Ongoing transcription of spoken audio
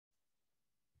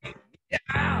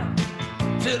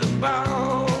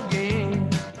ball game.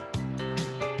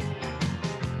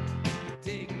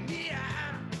 Take me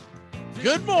out.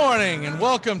 Good morning and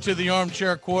welcome to the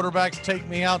Armchair Quarterbacks Take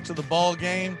Me Out to the Ball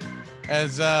Game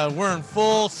as we're in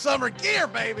full summer gear,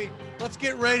 baby. Let's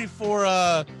get ready for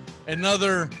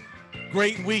another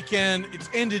great weekend. It's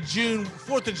end of June.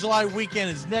 4th of July weekend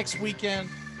is next weekend.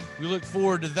 We look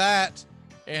forward to that.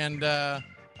 And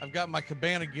I've got my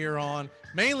Cabana gear on,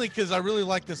 mainly because I really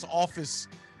like this office.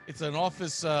 It's an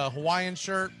office Hawaiian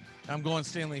shirt. I'm going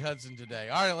Stanley Hudson today.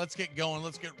 All right, let's get going.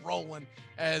 Let's get rolling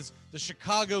as the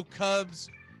Chicago Cubs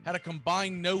had a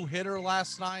combined no-hitter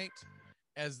last night.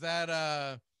 As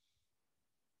that,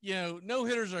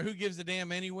 no-hitters are who gives a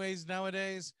damn anyways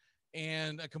nowadays.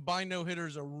 And a combined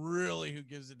no-hitters are really who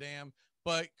gives a damn.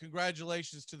 But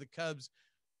congratulations to the Cubs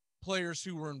players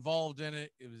who were involved in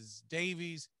it. It was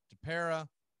Davies, DePera,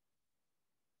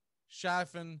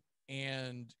 Chaffin,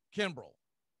 and Kimbrell.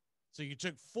 So you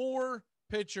took 4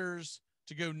 pitchers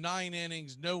to go 9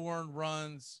 innings, no earned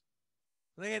runs.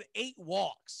 They had 8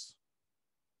 walks.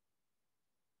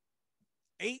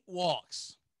 8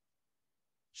 walks.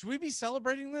 Should we be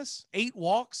celebrating this? 8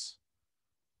 walks?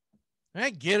 I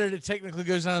get it. It technically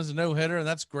goes down as a no-hitter, and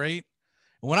that's great.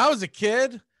 When I was a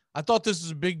kid, I thought this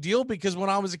was a big deal because when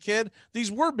I was a kid,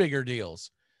 these were bigger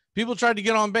deals. People tried to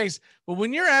get on base. But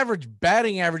when your average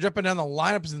batting average up and down the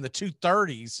lineup is in the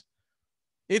 230s,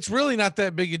 it's really not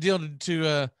that big a deal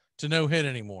to no hit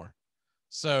anymore.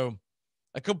 So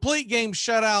a complete game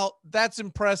shutout, that's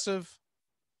impressive.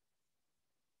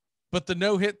 But the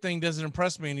no hit thing doesn't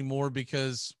impress me anymore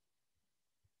because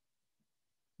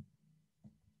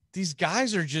these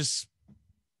guys are just,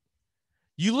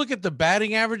 you look at the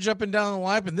batting average up and down the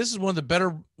lineup, and this is one of the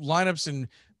better lineups in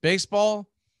baseball.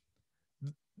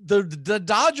 The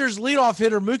Dodgers leadoff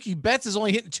hitter Mookie Betts is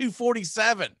only hitting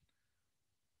 247.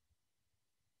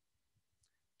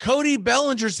 Cody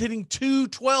Bellinger's hitting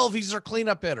 212. He's their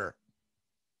cleanup hitter.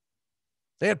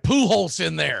 They had Pujols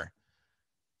in there.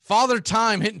 Father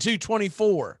Time hitting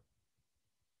 224.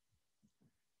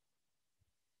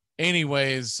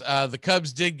 Anyways, the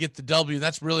Cubs did get the W.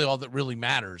 That's really all that really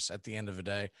matters at the end of the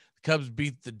day. The Cubs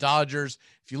beat the Dodgers.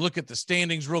 If you look at the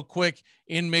standings real quick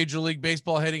in Major League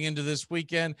Baseball heading into this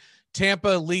weekend,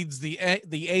 Tampa leads the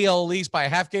AL East by a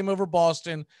half game over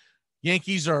Boston.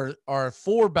 Yankees are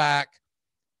 4 back.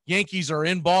 Yankees are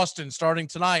in Boston starting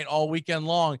tonight all weekend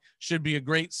long. Should be a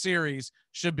great series.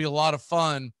 Should be a lot of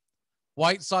fun.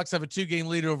 White Sox have a 2-game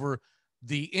lead over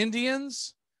the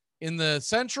Indians in the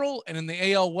Central, and in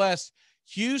the AL West,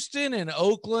 Houston and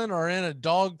Oakland are in a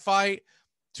dogfight.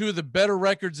 2 of the better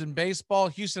records in baseball.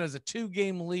 Houston has a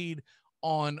 2-game lead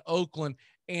on Oakland,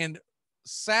 and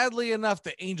sadly enough,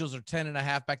 the Angels are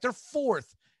 10.5 back. They're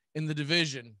 4th in the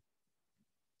division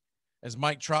as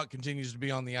Mike Trout continues to be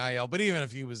on the IL. But even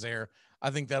if he was there, I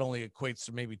think that only equates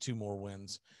to maybe 2 more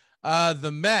wins.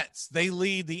 The Mets, they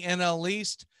lead the NL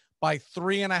East by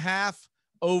 3.5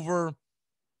 over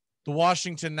the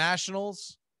Washington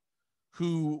Nationals,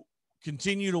 who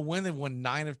continue to win. They've won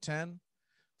 9 of 10.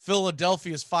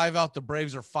 Philadelphia's 5 out. The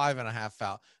Braves are 5.5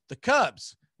 out. The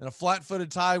Cubs in a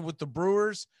flat-footed tie with the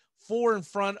Brewers, 4 in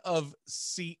front of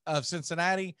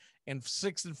Cincinnati and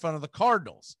 6 in front of the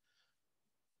Cardinals.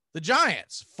 The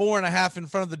Giants, 4.5 in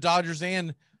front of the Dodgers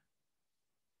and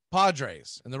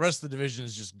Padres, and the rest of the division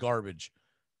is just garbage.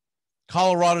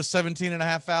 Colorado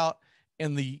 17.5 out,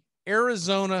 and the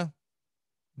Arizona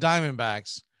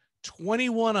Diamondbacks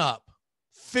 21 up,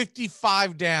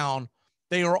 55 down.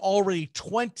 They are already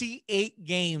 28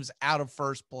 games out of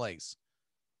first place.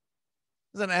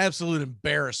 It's an absolute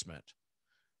embarrassment.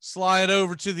 Slide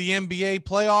over to the NBA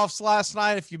playoffs last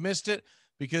night if you missed it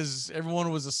because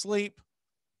everyone was asleep.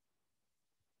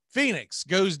 Phoenix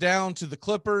goes down to the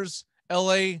Clippers.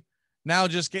 LA now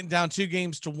just getting down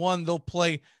 2-1. They'll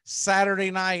play Saturday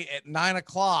night at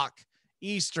 9:00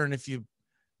 Eastern. If you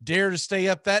dare to stay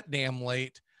up that damn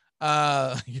late,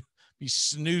 you'll be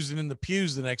snoozing in the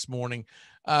pews the next morning.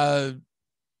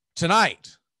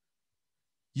 Tonight,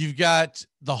 you've got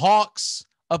the Hawks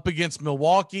up against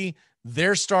Milwaukee.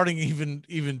 They're starting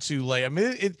even too late. I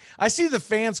mean, I see the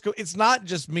fans go. It's not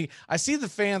just me. I see the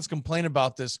fans complain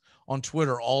about this on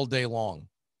Twitter all day long.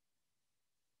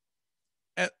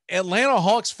 Atlanta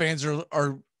Hawks fans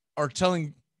are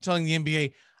telling the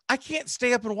NBA, I can't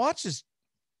stay up and watch this.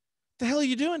 What the hell are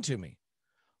you doing to me?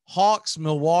 Hawks,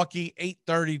 Milwaukee,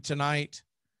 8:30 tonight.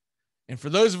 And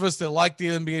for those of us that like the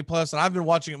NBA playoffs, and I've been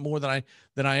watching it more than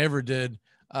I ever did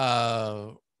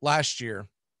last year,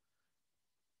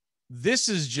 this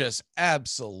is just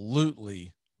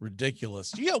absolutely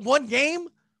ridiculous. You got one game?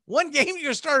 You're going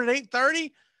to start at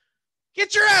 8:30?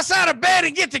 Get your ass out of bed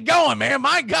and get to going, man.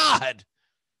 My God.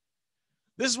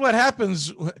 This is what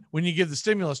happens when you give the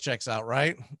stimulus checks out,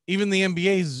 right? Even the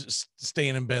NBA's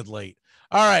staying in bed late.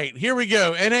 All right, here we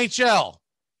go. NHL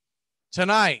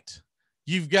tonight.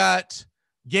 You've got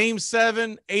Game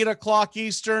 7, 8 o'clock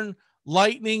Eastern,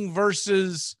 Lightning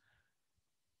versus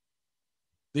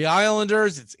the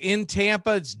Islanders. It's in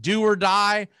Tampa. It's do or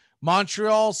die.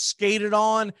 Montreal skated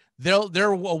on.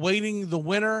 They're awaiting the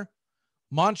winner.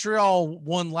 Montreal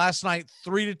won last night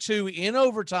 3-2 in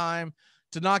overtime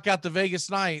to knock out the Vegas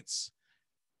Knights.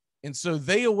 And so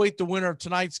they await the winner of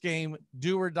tonight's game,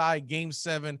 do or die, Game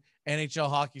 7, NHL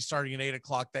hockey starting at 8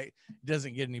 o'clock. That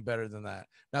doesn't get any better than that.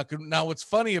 Now what's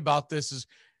funny about this is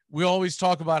we always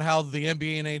talk about how the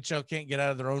NBA and NHL can't get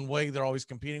out of their own way. They're always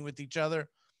competing with each other.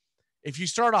 If you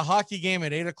start a hockey game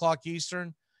at 8 o'clock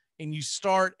Eastern and you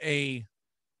start a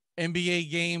NBA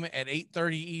game at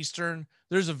 8:30 Eastern,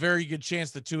 there's a very good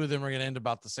chance the two of them are going to end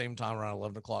about the same time, around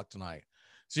 11 o'clock tonight.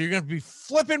 So you're going to be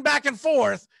flipping back and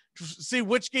forth to see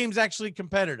which game's actually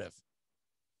competitive.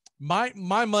 My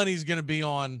money's going to be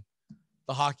on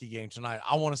the hockey game tonight.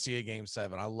 I want to see a Game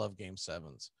 7. I love Game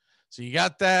 7s. So you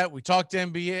got that. We talked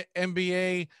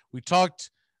NBA. We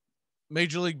talked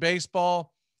Major League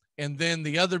Baseball. And then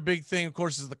the other big thing, of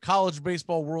course, is the College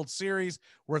Baseball World Series.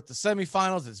 We're at the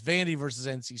semifinals. It's Vandy versus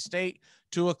NC State,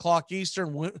 2 o'clock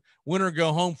Eastern. Winner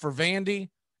go home for Vandy.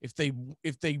 If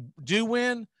they do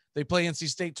win, they play NC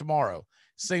State tomorrow.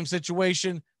 Same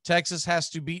situation. Texas has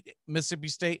to beat Mississippi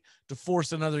State to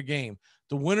force another game.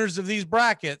 The winners of these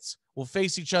brackets will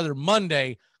face each other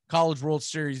Monday. College World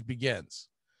Series begins.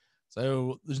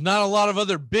 So there's not a lot of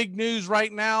other big news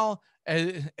right now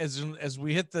as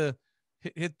we hit the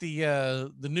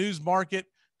news market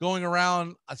going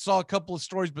around. I saw a couple of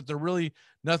stories, but they're really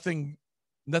nothing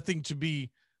to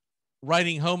be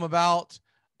writing home about.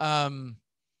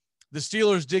 The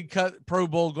Steelers did cut Pro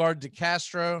Bowl guard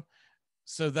DeCastro,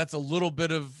 so that's a little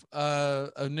bit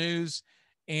of news.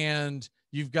 And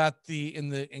you've got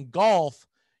in golf,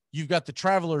 you've got the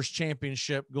Travelers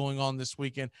Championship going on this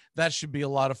weekend. That should be a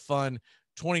lot of fun.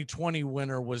 2020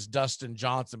 winner was Dustin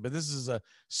Johnson, but this is a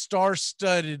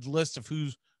star-studded list of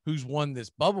who's won this.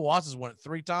 Bubba Watson's won it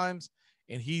 3 times,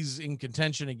 and he's in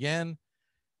contention again.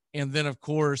 And then, of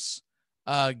course,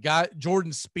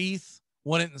 Jordan Spieth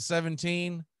won it in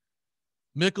 2017.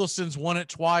 Mickelson's won it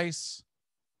twice.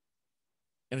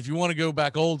 And if you want to go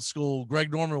back old school, Greg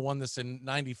Norman won this in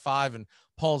 95, and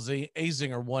Paul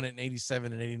Azinger won it in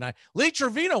 87 and 89. Lee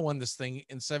Trevino won this thing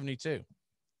in 72.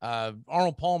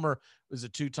 Arnold Palmer was a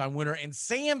 2-time winner, and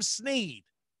Sam Snead,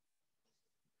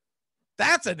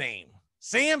 that's a name.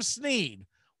 Sam Snead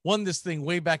won this thing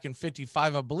way back in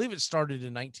 55. I believe it started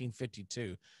in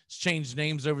 1952. It's changed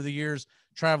names over the years.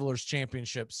 Travelers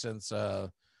Championship since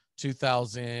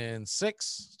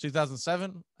 2006,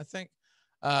 2007, I think.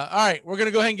 All right, we're going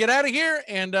to go ahead and get out of here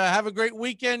and have a great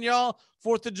weekend, y'all.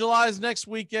 4th of July is next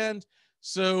weekend.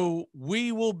 So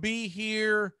we will be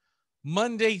here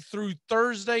Monday through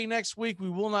Thursday next week. We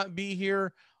will not be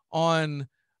here on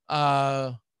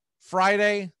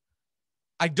Friday.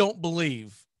 I don't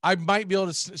believe. I might be able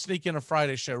to sneak in a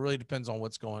Friday show. It really depends on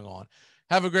what's going on.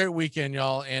 Have a great weekend,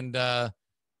 y'all. And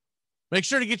make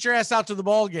sure to get your ass out to the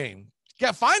ball game.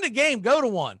 Find a game. Go to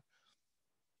one.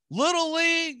 Little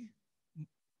League,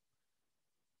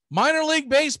 minor league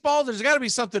baseball. There's got to be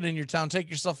something in your town. Take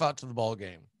yourself out to the ball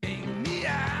game. Take me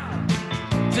out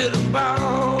to the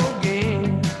ball